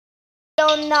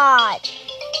will not.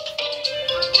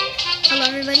 Hello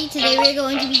everybody, today we're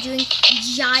going to be doing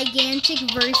gigantic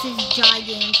versus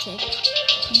gigantic.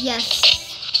 Yes.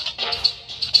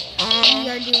 We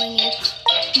are doing it.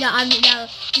 Now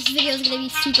this video is going to be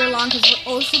super long because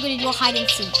we're also going to do a hide and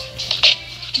seek.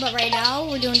 But right now,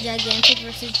 we're doing gigantic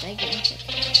versus gigantic.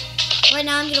 Right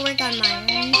now, I'm going to work on my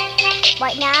room.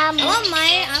 Right now, I want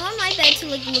my bed to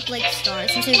look like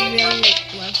stars since I really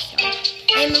love stars.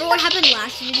 Hey, remember what happened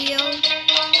last video?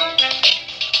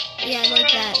 Yeah,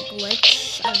 like that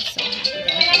glitch. I'm so happy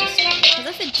that I didn't start. Because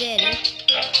if it did,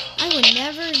 I would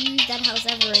never use that house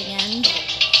ever again.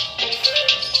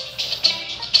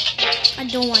 I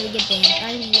don't want to get banned.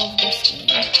 I love this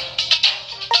game.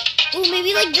 Oh,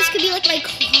 maybe like this could be like my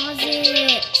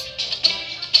closet.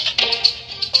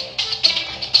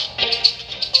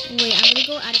 Wait, I'm gonna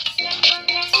go add a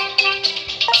closet.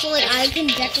 So like I can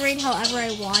decorate however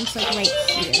I want, like right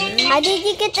here. how did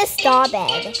you get the star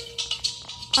bed?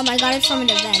 I got it from an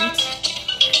event.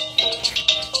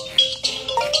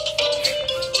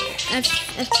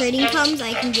 If trading comes,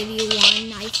 I can give you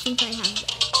one. I think I have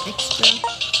extra.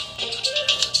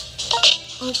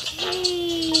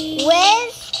 Okay.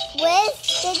 Where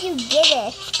did you get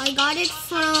it? I got it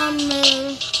from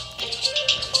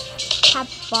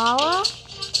Kabbalah?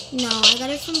 no, I got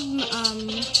it from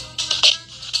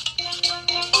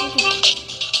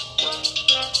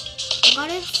I got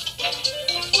it.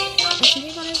 I think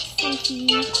I got it from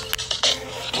here.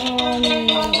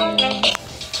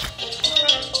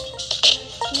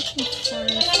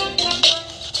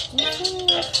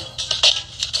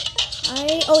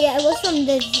 Oh yeah, it was from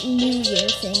the New Year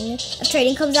thing. If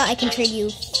trading comes out, I can trade you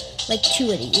like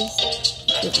 2 of these.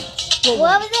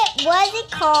 Well, What is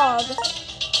it called?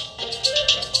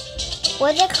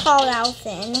 What's it called,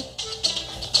 Alvin?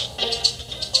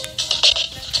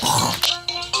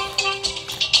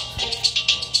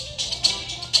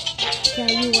 yeah,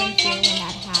 you weren't here when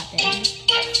that happened.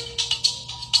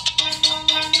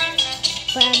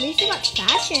 But at least you got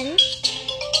fashion.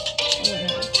 Oh no,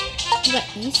 you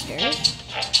got Easter.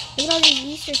 Look at all these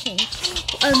Easter things.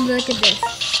 Look at this.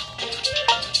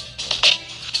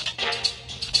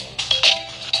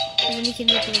 And then you can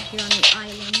look like you're on an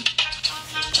island.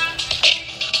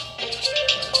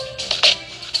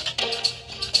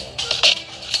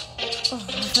 Oh,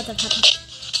 I thought that happened.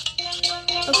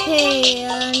 Okay,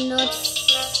 and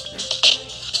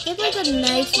let's get like a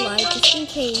nice light just in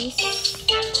case.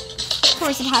 Of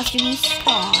course, it has to be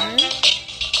star,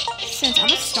 since I'm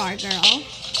a star girl.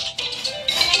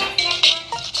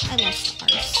 I love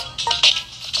stars.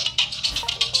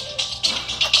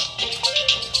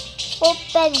 What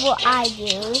bed will I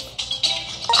use?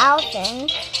 Alvin.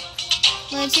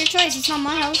 Well, it's your choice. It's not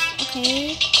my house.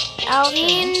 Okay. Alvin.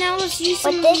 And now let's use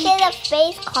But some. this is a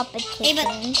space competition. Hey, but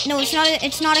no, it's not.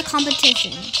 It's not a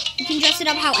competition. We can dress it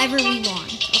up however we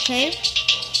want. Okay.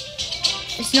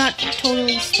 It's not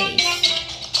totally space.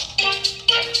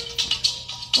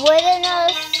 What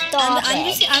another star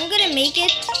bed? I'm gonna make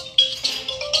it.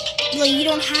 Well, you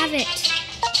don't have it.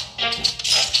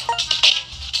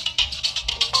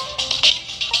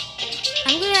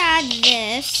 I'm gonna add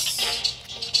this.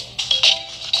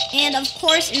 And of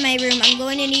course, in my room, I'm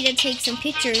going to need to take some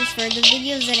pictures for the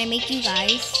videos that I make you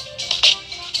guys.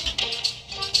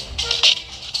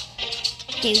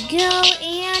 There we go.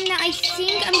 And I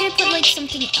think I'm gonna put like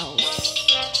something else.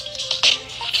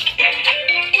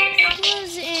 It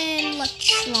was in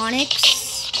electronics.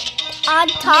 On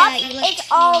top, Yeah, it's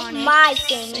all electronics, my I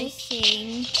things.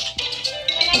 think.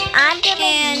 I'm gonna make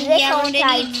And this yeah, on we're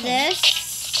gonna need Titan. this.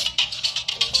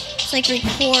 It's like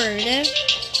record.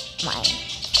 Mine.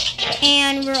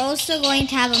 And we're also going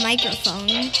to have a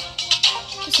microphone.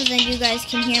 So then you guys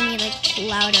can hear me like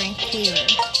louder and clearer.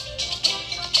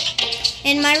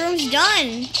 And my room's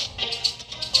done.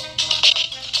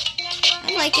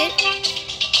 I like it.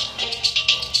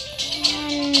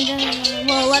 And,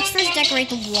 well, let's first decorate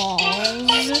the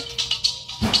walls.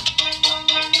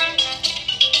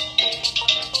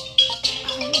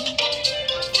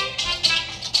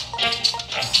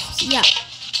 Yeah,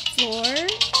 floor.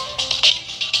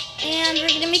 And we're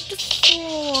gonna make the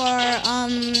floor,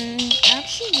 I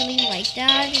actually really like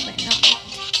that, but not like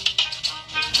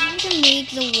that. I'm gonna make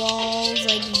the walls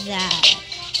like that.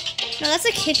 No, that's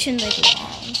a kitchen like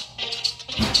wall.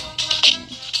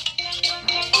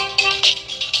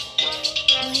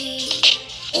 Wait.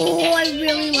 Oh, I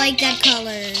really like that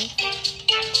color.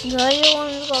 Where do you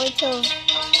want to go to?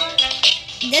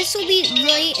 This will be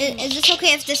really, is this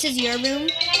okay if this is your room?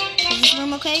 Is this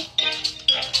room okay?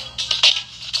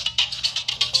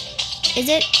 Is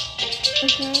it?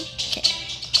 Mm-hmm. Okay.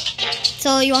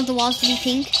 So you want the walls to be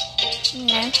pink?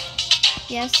 Yeah.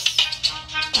 Yes.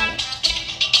 Got it.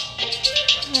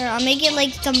 Here, I'll make it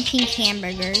like some pink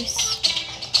hamburgers.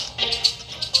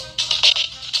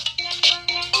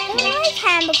 I like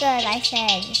hamburgers, I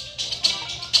said.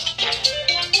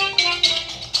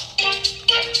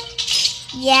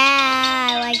 Yeah,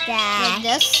 I like that. Like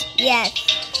this. Yes.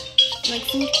 Like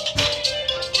food.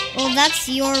 Well, that's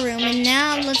your room, and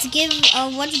now let's give.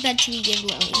 What bed should we give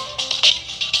Lily?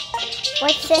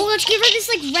 What's Oh, this? let's give her this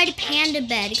like red panda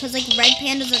bed because like red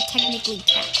pandas are technically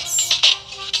cats.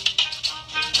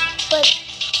 But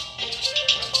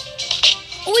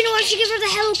Oh, you know what? I should give her the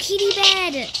Hello Kitty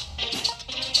bed.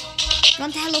 You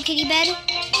want the Hello Kitty bed?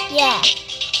 yeah.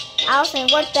 Allison,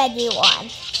 what bed do you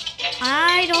want?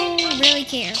 I don't really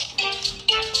care.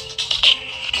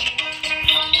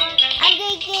 I'm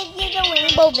gonna give you the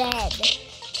rainbow bed.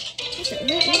 What's it?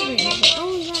 What rainbow bed?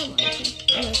 Oh, that one.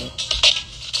 I like it.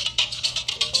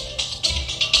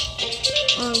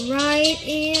 Alright,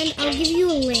 and I'll give you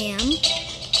a lamb.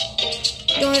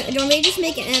 Don't they just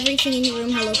make everything in your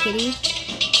room Hello Kitty?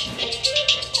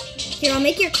 Here, I'll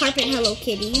make your carpet Hello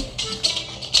Kitty.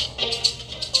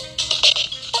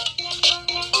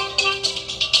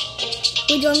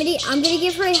 Wait, do you want me to? I'm gonna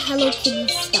give her a Hello Kitty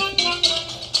stuffy.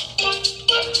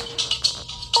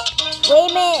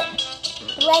 Wait a minute.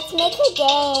 Let's make a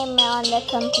game on the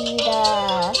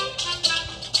computer.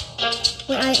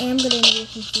 Wait, I am gonna need a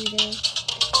computer.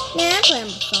 Nah, I'll play on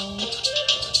my phone.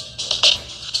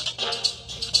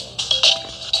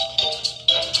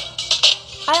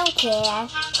 I don't care.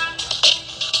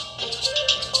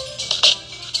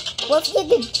 What if you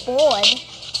get bored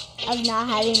of not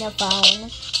having a phone?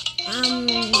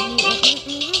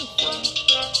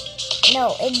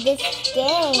 No, in this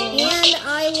game. And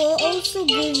I will also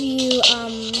give you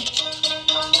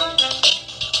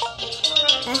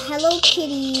a Hello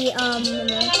Kitty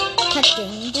pet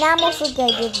thing. Now I'm also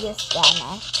gonna give you a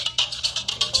scanner.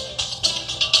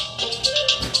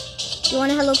 You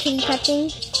want a Hello Kitty pet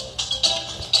thing?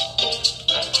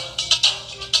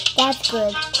 That's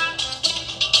good.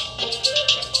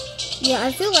 Yeah,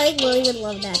 I feel like Lily would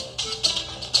love that.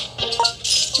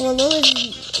 Well,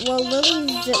 Lily's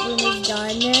room is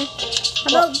done. How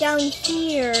about down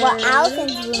here? Well,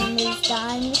 Allison's room is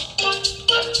done.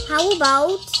 How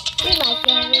about? You like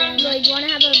your room? Like, you want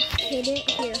to have a kid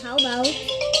here? How about?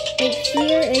 Like,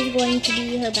 here is going to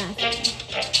be her bathroom.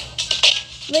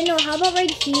 Wait, no. How about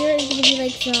right here is going to be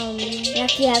like some.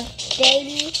 If you have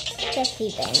baby, just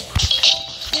sleep in.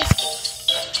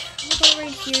 How about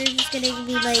right here is just going to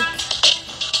be like.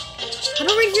 How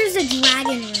about right here is the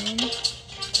dragon room?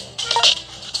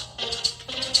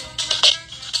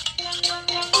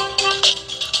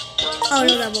 Oh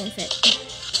no, that won't fit.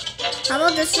 How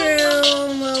about this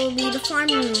room will be the farm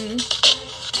room?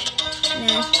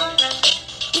 Nah.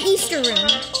 The Easter room.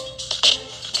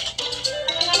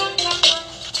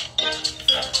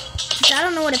 I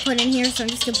don't know what to put in here, so I'm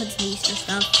just gonna put some Easter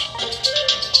stuff.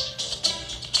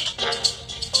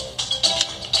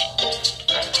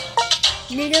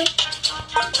 Noodle.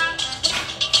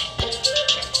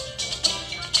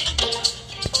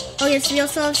 Oh yes, we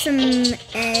also have some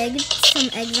eggs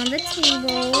on the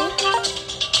table.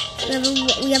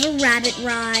 We have a rabbit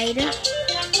ride.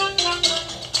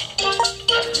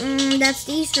 That's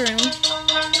the Easter room.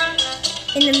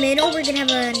 In the middle, we're gonna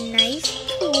have a nice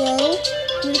pool.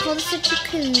 I'm gonna call this a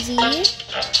jacuzzi.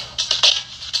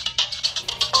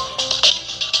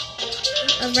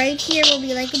 Right here will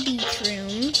be like a beach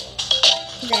room.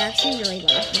 I actually really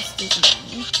like this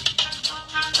design.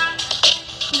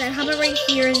 And then how about right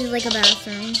here is like a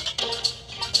bathroom.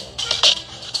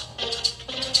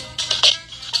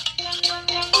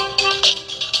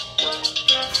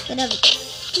 Gonna have a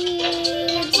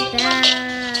kids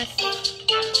bath.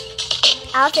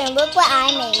 Allison, look what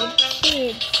I made.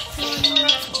 Kids.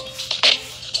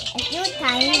 If you were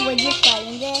tiny, would you play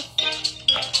in this?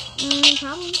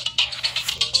 Probably.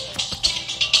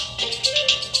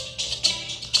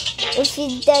 This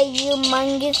is the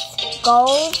humongous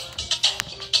gold.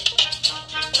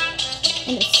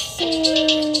 And a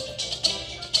sink.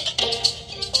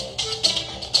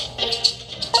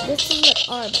 This is what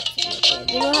our bathroom looks like.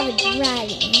 We don't have a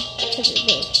dragon because it's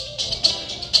big.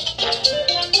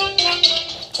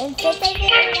 And since I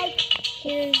really like,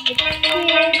 here's the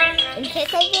kids. And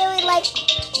since I really like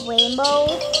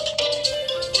rainbows,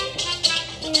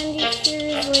 And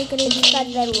here is like it's because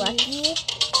they're lucky.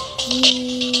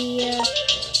 Yeah.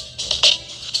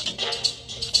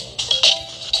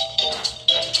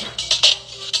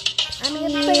 I'm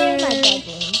gonna put it in my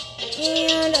bedroom.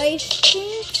 And I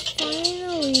think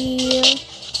finally,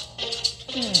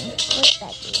 What's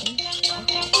bedroom?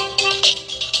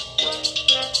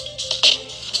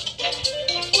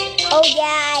 Oh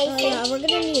yeah, Oh yeah, we're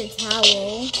gonna need a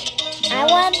towel. I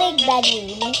want a big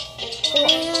bedroom.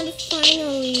 And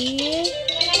finally,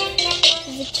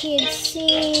 the kids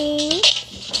sing.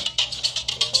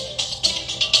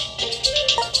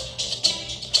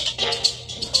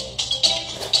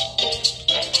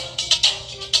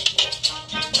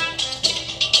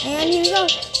 And here we go.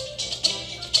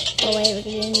 Oh wait, we're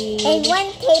gonna need... And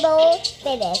one table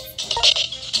for this.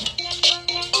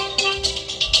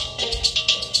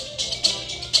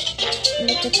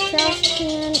 Make a trash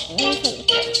can and toilet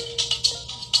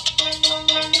paper.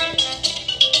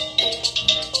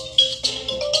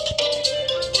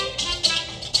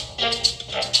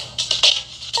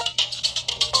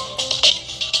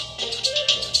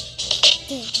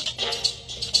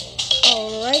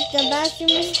 Alright, the bathroom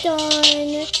is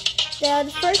done.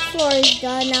 The first floor is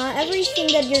done. Now everything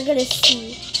that you're gonna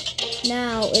see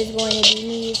now is going to be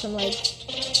me from like...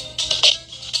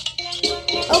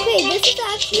 Okay, this is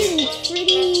actually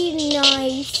pretty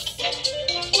nice.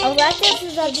 Oh, that This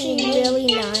is actually really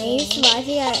nice, but I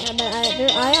think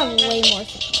I have way more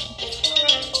supplies.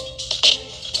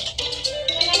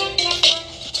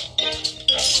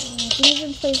 I didn't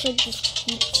even place like this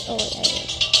pizza. Oh wait, I did.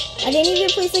 I didn't even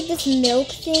place like this milk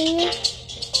thing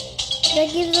that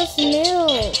gives us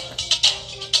milk.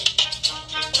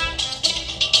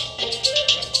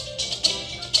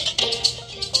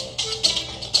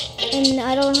 And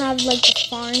I don't have like the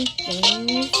farm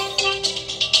things.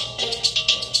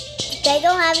 If I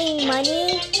don't have any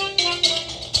money,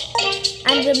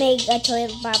 I'm gonna make a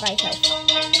toilet by myself.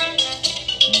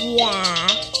 Yeah.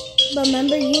 But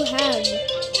remember, you have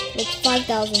like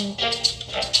 5,000.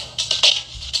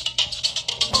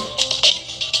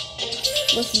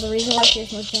 Listen, the reason why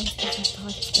there's no jumps is because I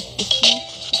thought it's the 50.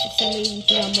 But for some reason, you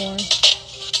got more.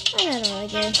 I don't really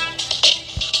care.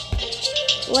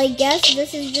 Well, I guess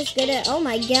this is just gonna. Oh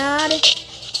my god.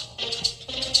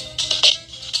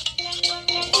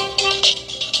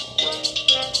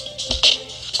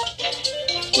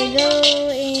 We go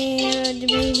and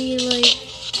maybe like.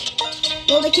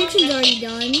 Well, the kitchen's already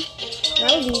done.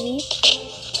 That was easy.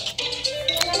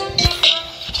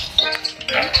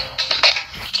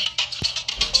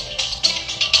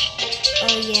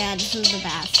 Oh yeah, this is the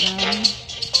bathroom.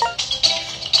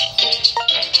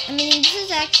 I mean, this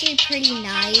is actually pretty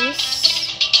nice.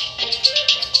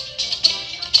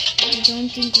 I don't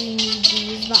think we need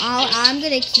these, but I'm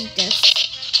gonna keep this.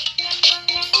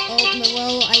 Oh,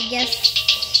 well, I guess.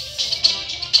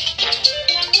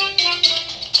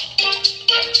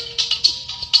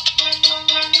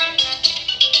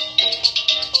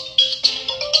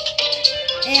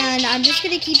 And I'm just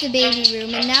gonna keep the baby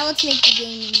room, and now let's make the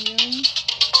gaming room.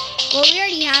 Well, we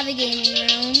already have a gaming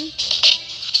room.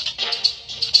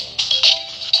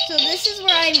 So this is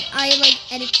where I like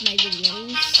edit my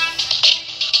videos.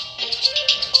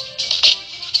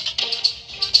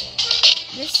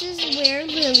 This is where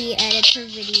Lily edits her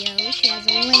videos. She has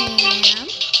a lamp,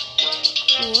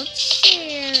 a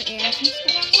chair, and some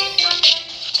stuff.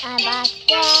 Unbox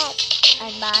that.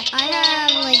 Unbox I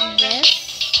have like this.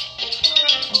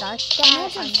 Unbox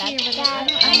that. Unbox that.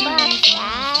 Unbox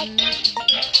that.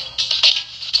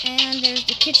 And there's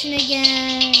the kitchen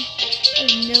again. I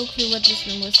have no clue what this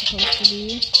room was supposed to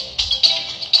be.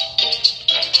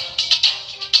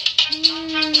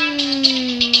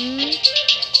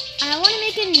 I want to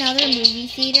make another movie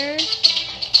theater.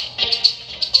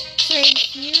 So right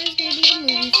here is going to be the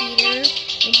movie theater.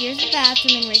 Right here's the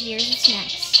bathroom, and right here's the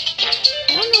snacks.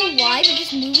 I don't know why, but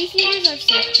just movie theaters are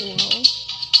so cool.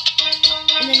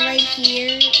 And then right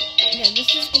here, yeah, this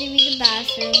is going to be the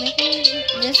bathroom.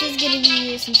 This is going to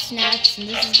be some snacks, and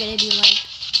this is going to be like,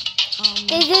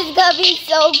 This is gonna be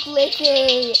so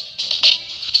glitchy.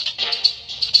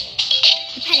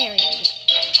 the pet area.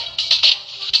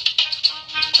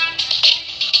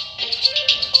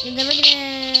 And then we're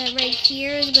gonna, right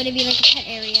here is going to be like a pet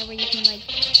area where you can like,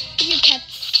 put your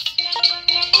pets.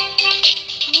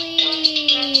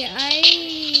 Wait, I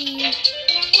have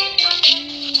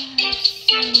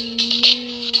some new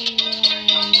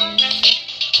ones.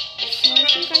 So I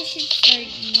think I should start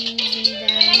using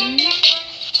them.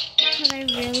 Because I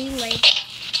really like.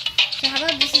 So how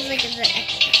about this is like the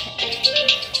extra pet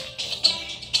area?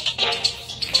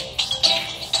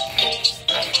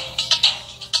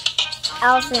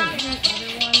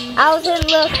 Allison,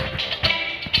 look.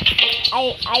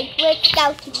 I glitched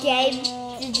out the game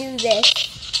to do this.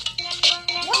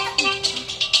 What?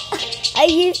 I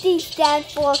used the stand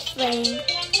for frame.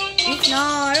 No,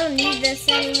 I don't need this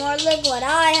anymore. Look what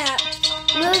I have.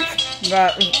 Look,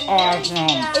 That is awesome.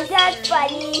 is that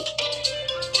funny?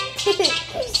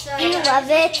 Do you love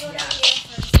it?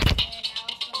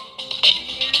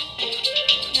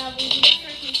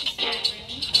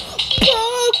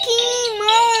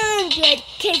 good.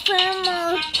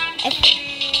 Confirm.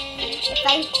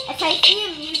 If I see a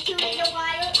Mewtwo in a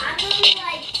while, I'm gonna be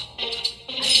like,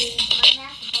 I'm getting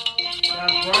pineapple.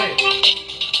 That's right.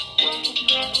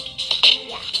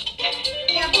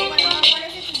 Yeah, but what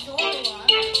if it's a Zorua?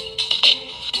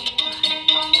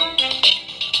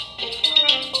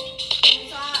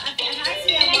 So if I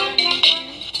see a one,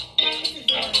 this is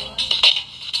Zorua.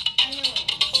 I know it.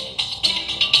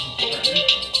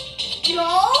 No!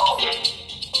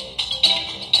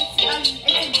 It's a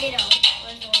Ditto.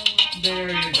 There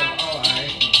you go.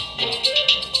 Alright.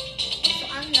 So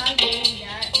I'm not getting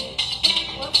that.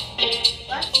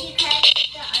 What you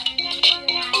catch the other Mewtwo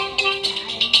and I catch the other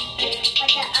Mewtwo. But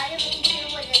the other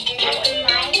Mewtwo with the Ditto and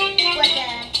mine with the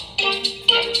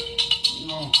Mewtwo.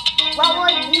 No. What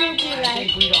would you be I like?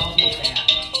 think we'd all be sad.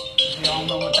 We all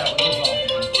know what that would result in.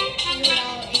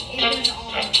 It was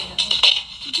all Ditto.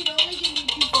 You could only get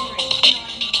Mewtwo for right, not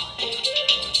in one.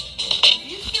 If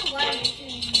you still want Mewtwo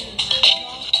in your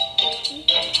basketball,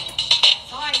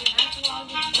 sorry, your basketball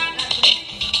is not good.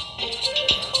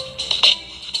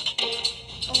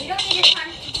 But we don't need the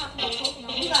time to talk about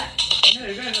Pokemon. We got No,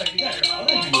 you guys you got your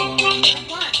other thing going on there.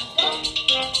 one.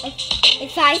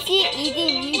 If I see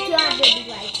eating Mewtwo, I'm gonna be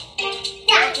like,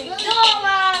 that's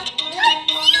Zorua!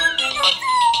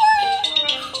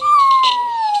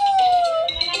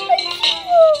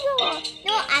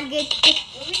 No, I'm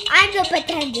gonna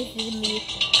pretend this is me.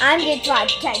 I'm gonna try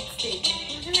to text it.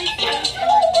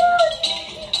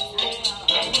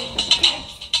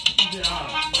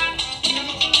 Yeah.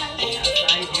 Yes,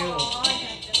 I do.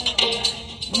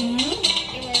 Mm-hmm.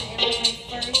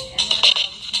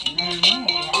 I know.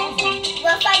 Awesome.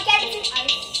 Well, if I get to,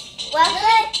 well,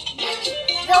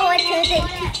 go into the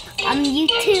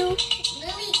YouTube.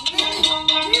 Lily, just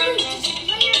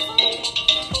play your phone.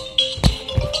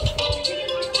 All you're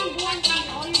doing is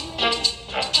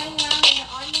playing around in the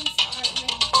audience are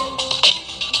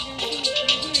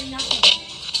hearing nothing.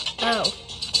 Oh.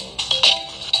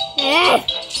 Yes.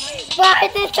 Why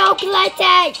is it so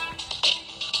glitchy?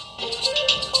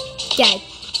 Dead.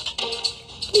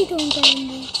 Please don't ban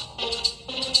me.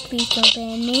 Please don't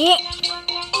ban me.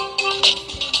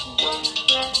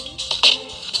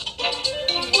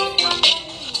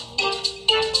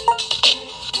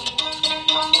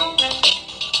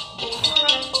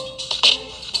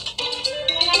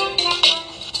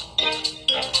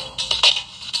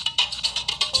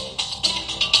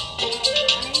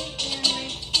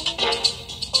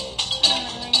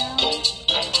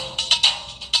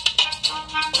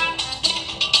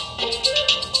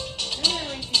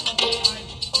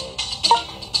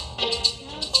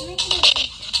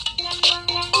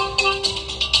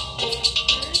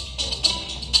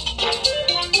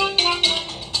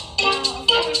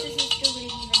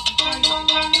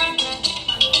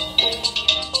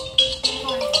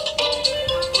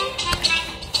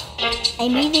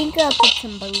 I'm even gonna put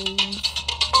some balloons.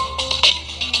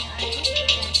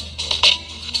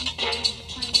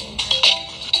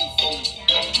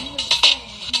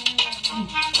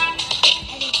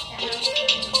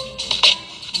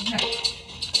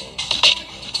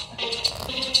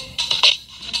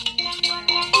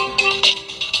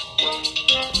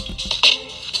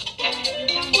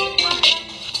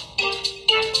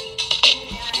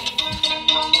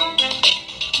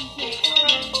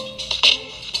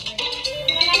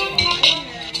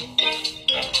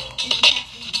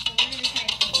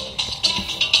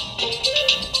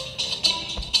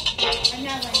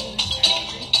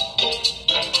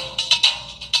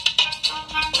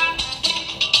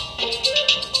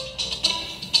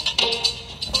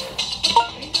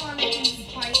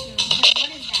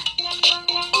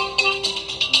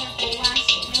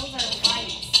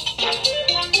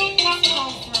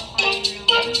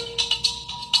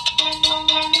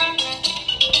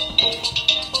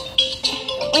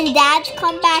 When dads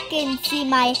come back and see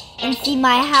my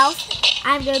house,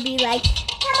 I'm gonna be like,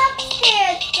 come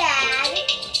upstairs, Dad.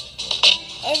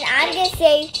 And I'm gonna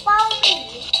say, follow me.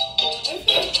 And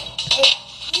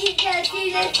he's gonna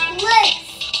see this glitch.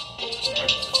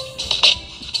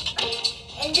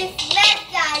 And this mess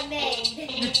I made.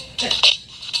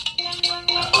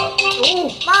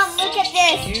 Mom, look at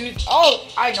this. Oh,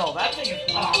 I know. That thing is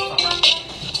awesome.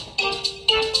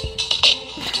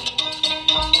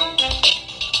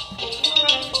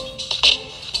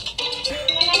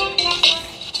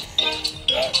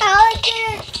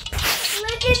 Alex,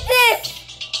 look at this.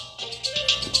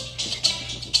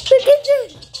 Look at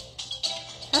this.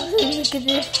 Alex, look at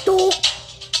this. Oh.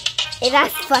 And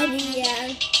that's funny,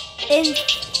 yeah. And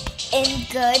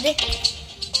good. How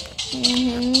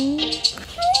did you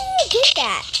get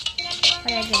that? How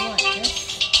did I do what? This?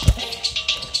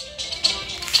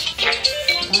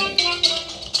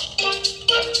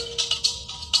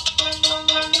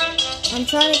 I'm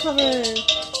trying to cover,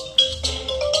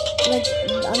 like,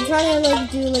 I'm trying to,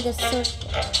 like, do, like, a circle.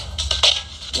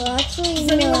 Well, actually,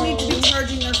 Does anyone no. need to be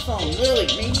charging their phone? Lily,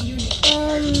 maybe you need.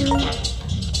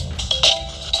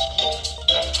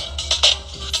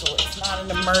 So it's not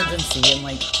an emergency in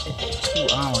like 2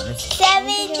 hours.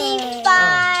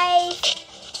 75.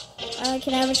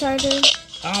 Can I have a charger?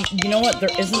 You know what? There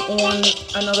isn't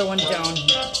another one down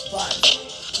here. But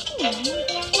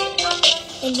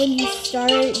And when you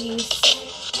start, you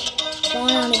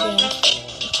spawn on a dance floor.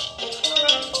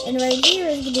 And right here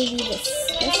is going to be the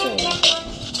special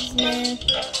ones. Nah.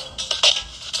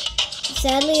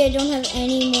 Sadly, I don't have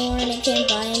any more, and I can't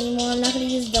buy any more. I'm not going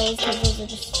to use those because those are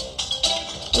just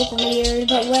look weird.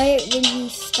 But when you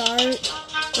start,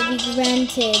 you'll be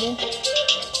granted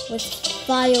with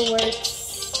fireworks.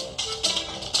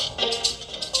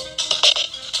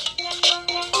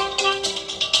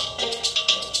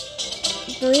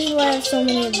 The reason why I have so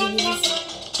many of these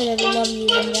is because I love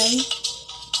using them.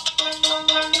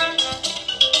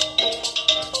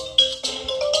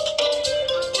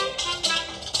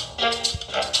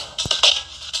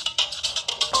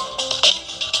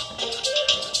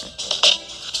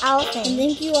 Allison, And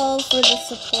thank you all for the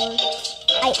support.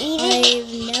 I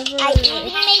even I've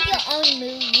made your own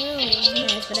room.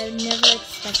 Yes, but I've never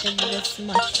expected this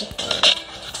much support.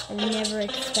 I've never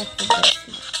expected this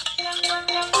much.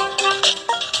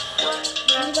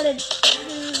 I'm gonna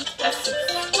subscribe,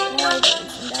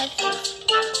 and that's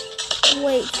just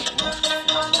way too much.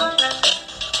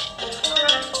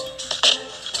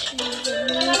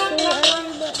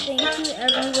 Thank you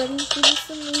everybody for this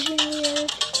amazing year.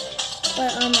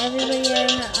 But everybody,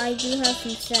 I do have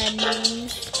some sad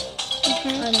news.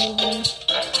 I'm moving.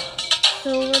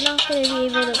 So we're not going to be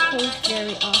able to post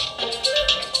very often.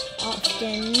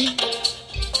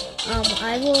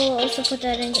 I will also put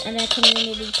that in a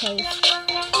community post.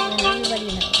 And then everybody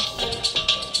knows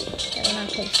that we're not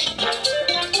posting.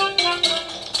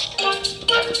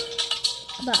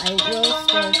 But I will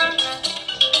still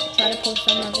try to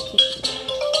post on my vacation.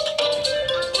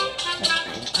 But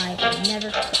I will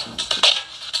never post.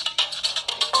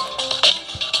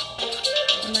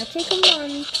 I take a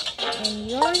month, and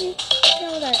you already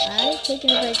know that I've taken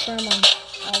a break for a month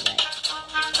already.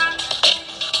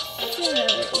 So,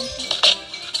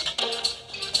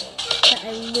 but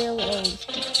I will always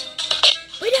be.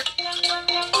 Wait up!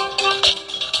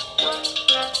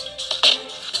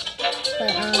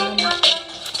 But,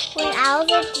 When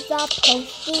Allison stops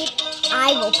posting,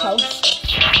 I will post.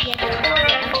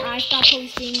 yeah, when I stop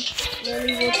posting,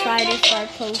 Lily will try to start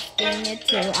posting it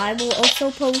too. I will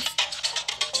also post.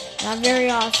 Not very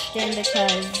often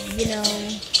because, you know,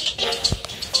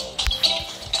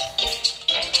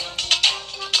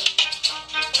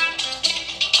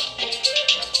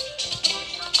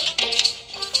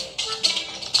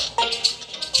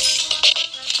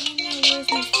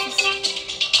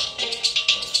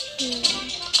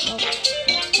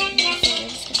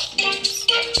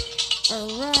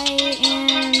 alright,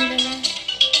 and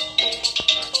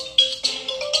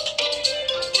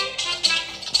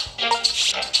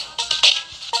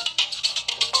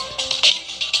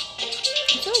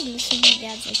this is my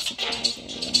dad's like surprise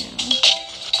area now.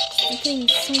 I'm putting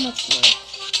so much work.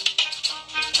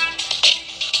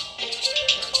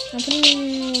 I'm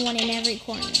putting one in every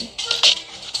corner.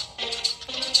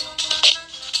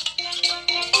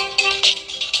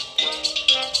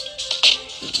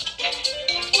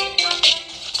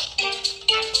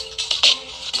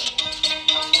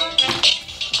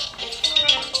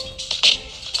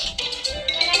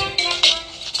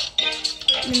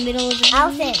 In the middle of the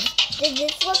Allison, did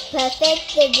this look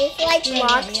perfect? Did this like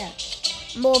block yeah.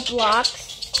 more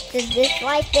blocks? Did this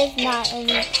like there's not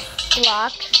any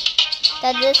blocks?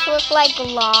 Does this look like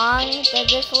long? Does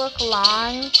this look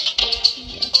long?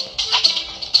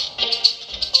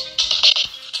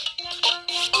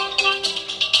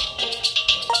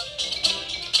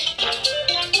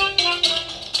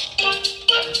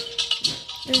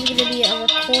 There's gonna be a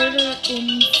recorder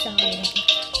inside.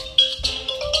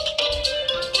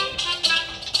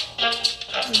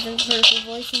 This is the person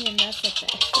voicing, and that's like the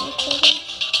extra recording.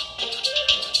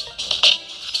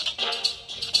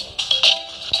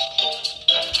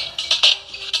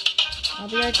 I'll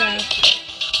be right back.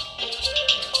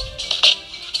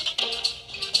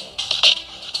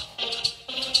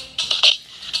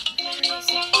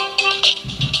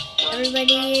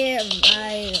 Everybody,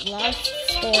 I lost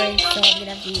storage, so I'm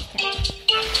gonna have to use cash.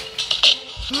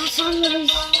 That's not really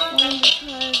fun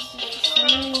because it's so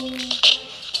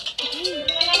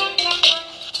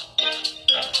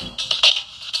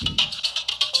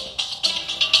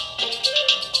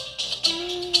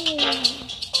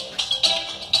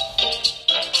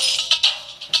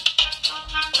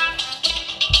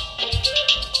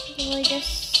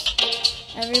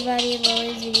everybody,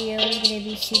 Lily's video is gonna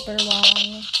be super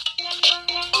long.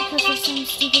 Because for some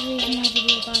stupid reason my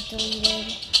video got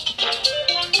deleted.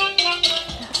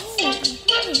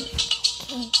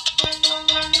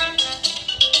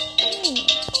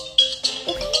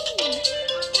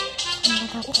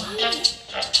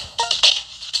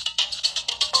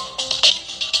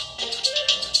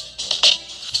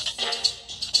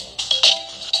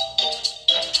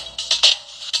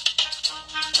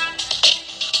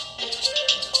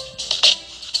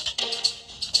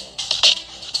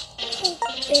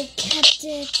 It kept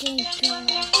it, thank God.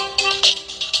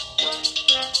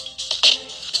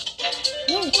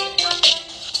 No.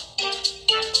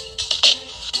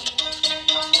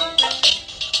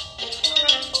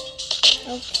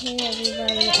 Okay,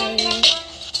 everybody, I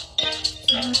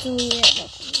cannot delete it.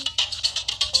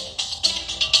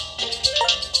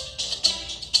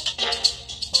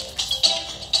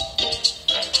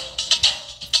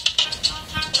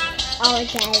 I'll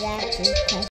try that.